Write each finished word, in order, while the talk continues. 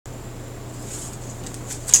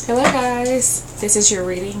Hello guys, this is your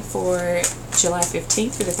reading for July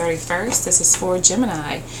 15th through the 31st. This is for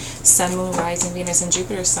Gemini, Sun, Moon, Rising, Venus, and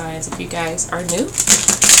Jupiter signs. If you guys are new,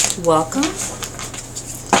 welcome.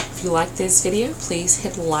 If you like this video, please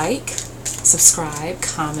hit like, subscribe,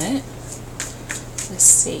 comment. Let's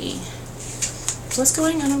see what's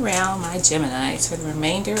going on around my Gemini for the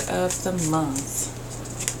remainder of the month.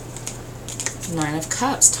 Nine of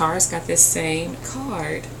Cups. Taurus got this same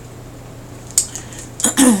card.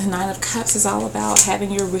 Nine of Cups is all about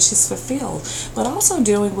having your wishes fulfilled, but also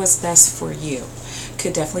doing what's best for you.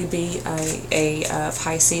 Could definitely be a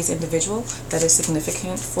Pisces individual that is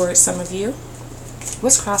significant for some of you.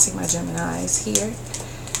 What's crossing my Geminis here?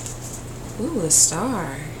 Ooh, the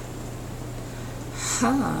Star.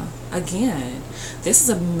 Again, this is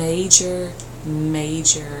a major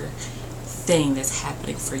thing that's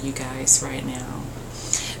happening for you guys right now.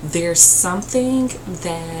 There's something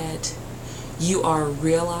that you are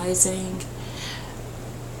realizing,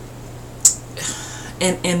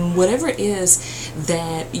 and whatever it is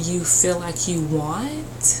that you feel like you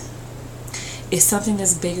want is something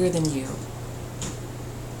that's bigger than you.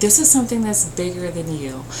 This is something that's bigger than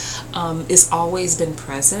you. It's always been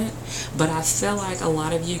present, but I feel like a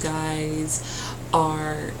lot of you guys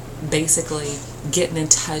are basically getting in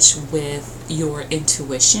touch with your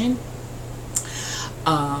intuition.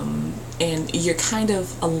 And you're kind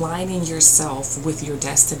of aligning yourself with your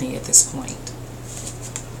destiny at this point,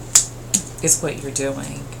 is what you're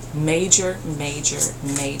doing. Major.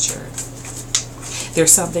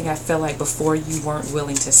 There's something I feel like before you weren't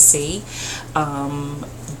willing to see,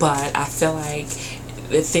 but I feel like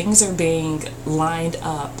things are being lined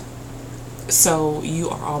up so you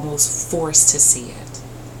are almost forced to see it.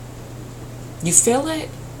 You feel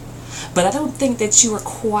it, but I don't think that you are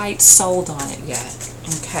quite sold on it yet.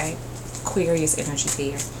 Okay, Aquarius energy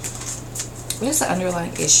here. What is the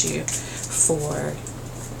underlying issue for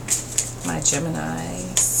my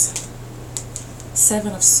Geminis?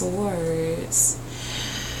 Seven of Swords.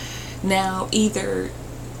 Now, either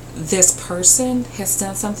this person has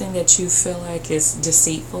done something that you feel like is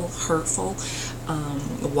deceitful, hurtful,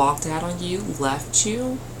 walked out on you, left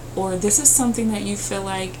you, or this is something that you feel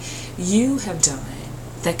like you have done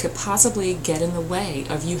that could possibly get in the way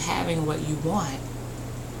of you having what you want.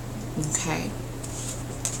 Okay,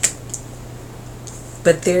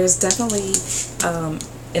 but there's definitely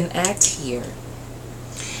an act here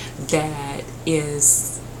that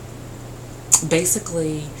is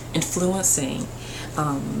basically influencing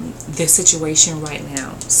this situation right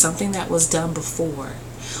now. Something that was done before,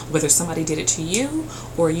 whether somebody did it to you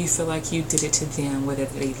or you feel like you did it to them, whether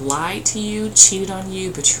they lied to you, cheated on you,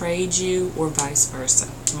 betrayed you, or vice versa.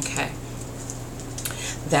 Okay,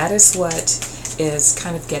 that is what is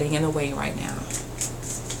kind of getting in the way right now.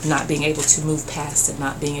 Not being able to move past it,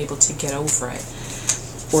 not being able to get over it,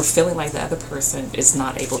 or feeling like the other person is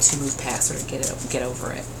not able to move past it or get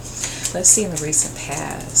over it. Let's see in the recent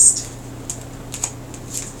past.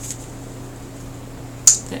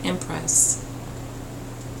 The Empress.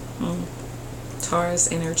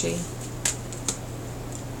 Taurus energy.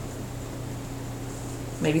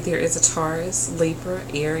 Maybe there is a Taurus, Libra,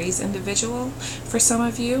 Aries individual for some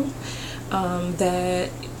of you. That,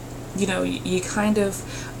 you know, you kind of,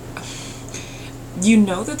 you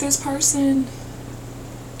know that this person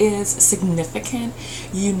is significant.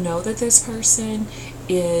 You know that this person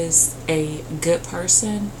is a good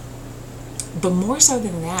person. But more so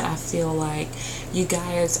than that, I feel like you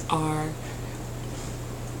guys are,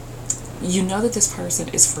 you know that this person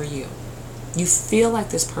is for you. You feel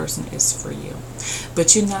like this person is for you.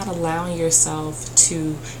 But you're not allowing yourself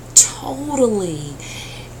to totally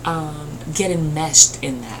get enmeshed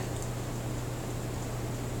in that.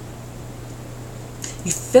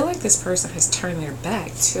 You feel like this person has turned their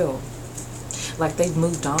back too, like they've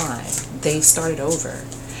moved on, they've started over,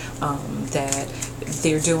 that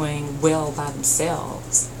they're doing well by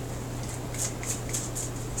themselves.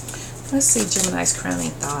 Let's see Gemini's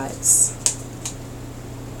crowning thoughts.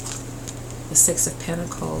 The Six of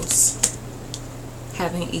Pentacles,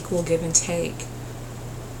 having equal give and take.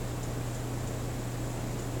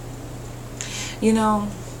 You know,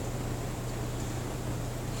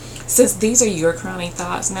 since these are your crowning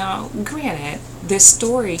thoughts, now granted, this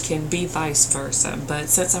story can be vice versa, but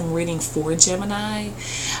since I'm reading for Gemini,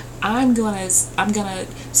 I'm gonna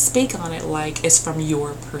speak on it like it's from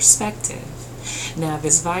your perspective. Now, if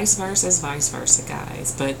it's vice versa,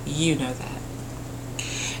 guys, but you know that.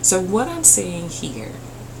 So what I'm seeing here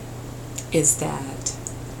is that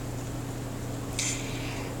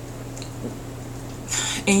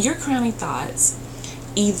in your crowning thoughts,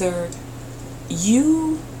 either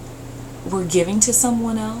you were giving to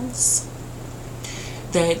someone else,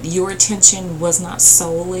 that your attention was not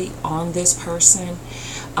solely on this person,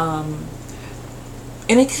 and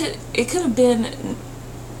it could have been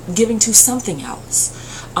giving to something else,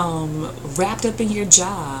 wrapped up in your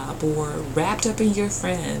job, or wrapped up in your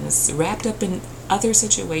friends, wrapped up in other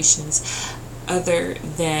situations other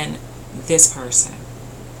than this person.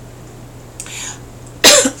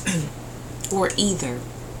 Or either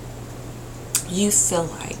you feel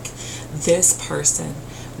like this person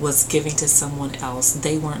was giving to someone else,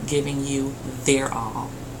 they weren't giving you their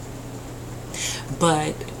all.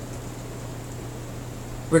 But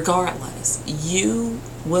regardless,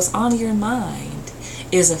 what's on your mind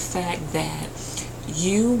is the fact that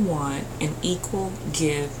you want an equal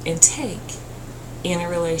give and take in a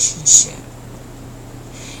relationship.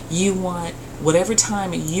 You want whatever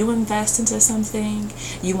time you invest into something,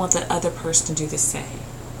 you want the other person to do the same.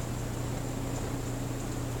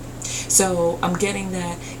 So I'm getting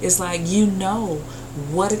that it's like you know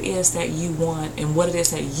what it is that you want and what it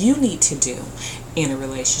is that you need to do in a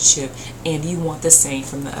relationship, and you want the same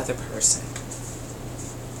from the other person.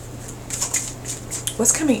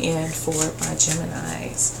 What's coming in for my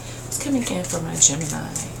Geminis? What's coming in for my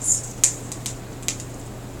Geminis?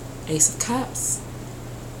 Ace of Cups.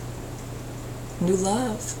 New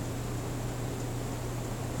love.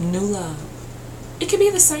 New love. It could be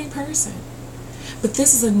the same person, but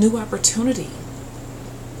this is a new opportunity.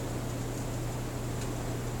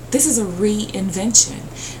 This is a reinvention.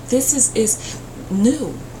 This is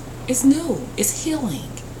new. It's new. It's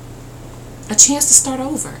healing. A chance to start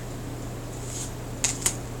over.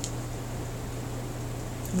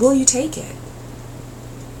 Will you take it?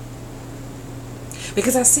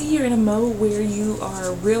 Because I see you're in a mode where you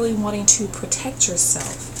are really wanting to protect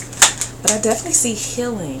yourself. But I definitely see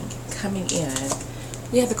healing coming in.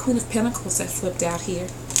 We have the Queen of Pentacles that flipped out here.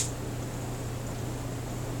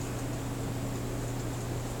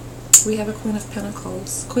 We have a Queen of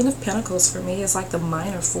Pentacles. Queen of Pentacles for me is like the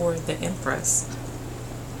minor for the Empress.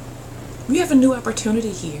 We have a new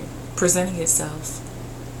opportunity here presenting itself.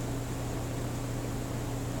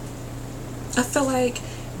 I feel like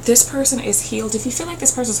this person is healed. If you feel like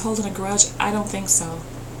this person is holding a grudge, I don't think so.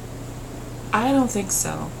 I don't think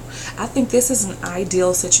so. I think this is an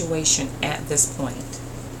ideal situation at this point,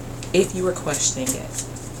 if you were questioning it.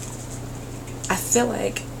 I feel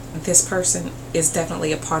like this person is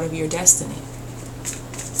definitely a part of your destiny.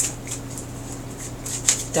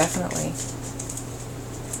 Definitely.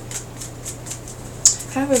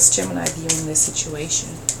 How is Gemini viewing this situation?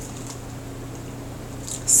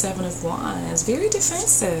 Seven of Wands. Very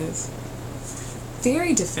defensive.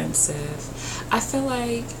 Very defensive. I feel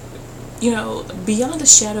like, you know, beyond a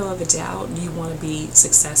shadow of a doubt, you want to be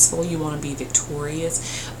successful. You want to be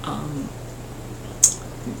victorious.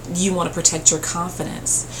 You want to protect your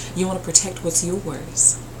confidence. You want to protect what's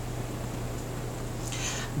yours.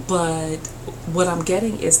 But what I'm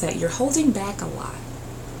getting is that you're holding back a lot.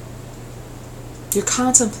 You're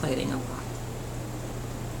contemplating a lot.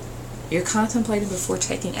 You're contemplating before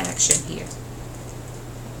taking action here.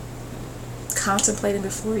 Contemplating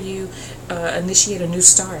before you initiate a new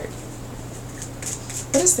start.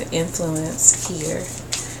 What is the influence here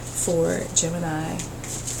for Gemini?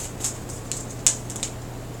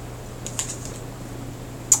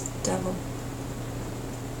 Devil.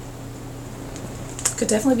 Could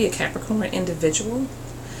definitely be a Capricorn individual.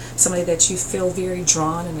 Somebody that you feel very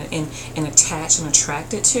drawn and attached and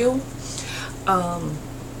attracted to.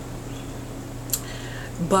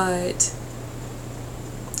 But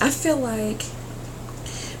I feel like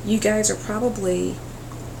you guys are probably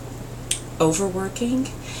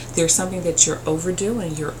overworking. There's something that you're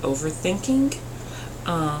overdoing. You're overthinking.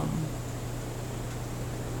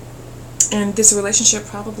 And this relationship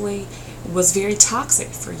probably was very toxic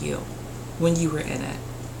for you when you were in it.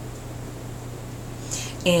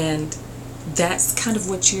 And that's kind of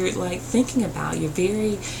what you're like thinking about. You're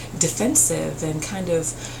very defensive and kind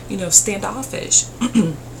of, you know, standoffish.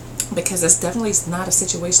 Because it's definitely not a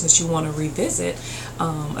situation that you want to revisit.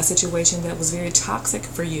 A situation that was very toxic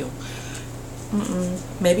for you.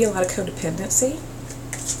 Maybe a lot of codependency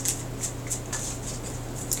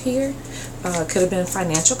here. Could have been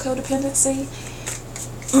financial codependency.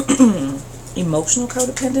 Emotional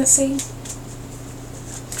codependency.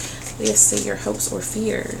 Let's see your hopes or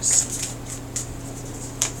fears.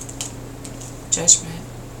 Judgment.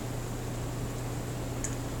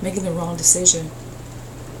 Making the wrong decision.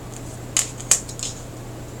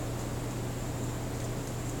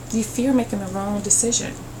 You fear making the wrong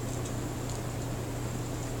decision.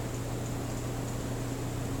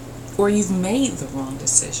 Or you've made the wrong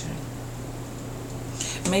decision.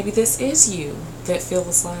 Maybe this is you that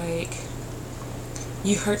feels like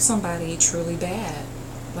you hurt somebody truly bad,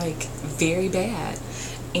 like very bad,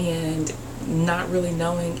 and not really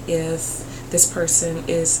knowing if this person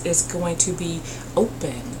is going to be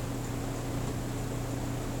open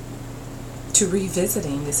to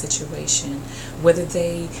revisiting the situation, whether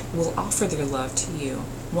they will offer their love to you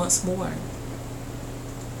once more.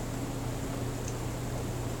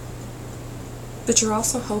 But you're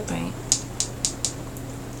also hoping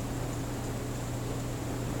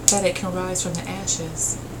that it can rise from the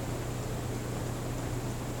ashes.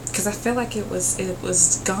 Because I feel like it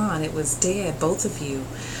was gone, it was dead, both of you.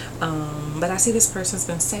 But I see this person's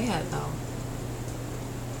been sad though.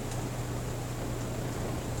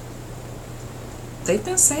 They've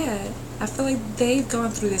been sad. I feel like they've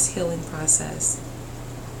gone through this healing process.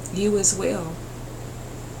 You as well.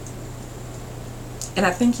 And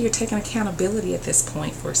I think you're taking accountability at this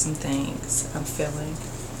point for some things, I'm feeling.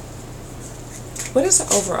 What is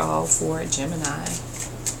the overall for Gemini?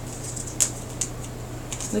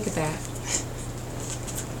 Look at that.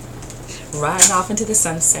 Riding off into the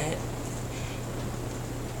sunset.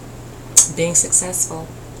 Being successful.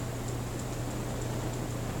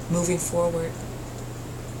 Moving forward.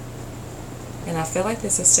 And I feel like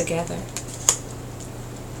this is together.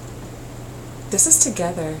 This is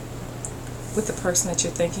together with the person that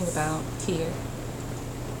you're thinking about here.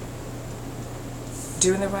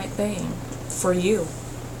 Doing the right thing for you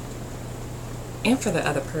and for the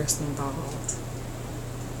other person involved.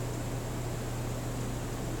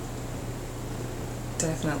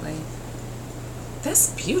 Definitely. That's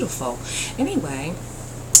beautiful. Anyway,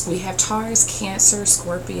 we have Taurus, Cancer,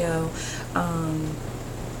 Scorpio,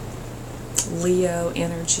 Leo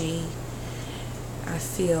energy. I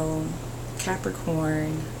feel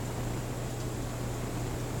Capricorn.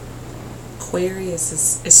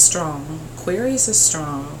 Aquarius is strong. Aquarius is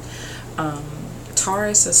strong.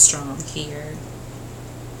 Taurus is strong here.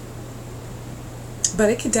 But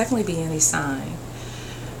it could definitely be any sign.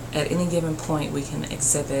 At any given point we can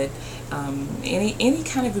exhibit any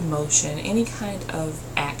kind of emotion, any kind of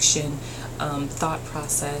action, thought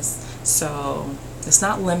process. So it's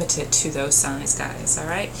not limited to those signs, guys.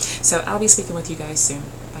 Alright? So I'll be speaking with you guys soon.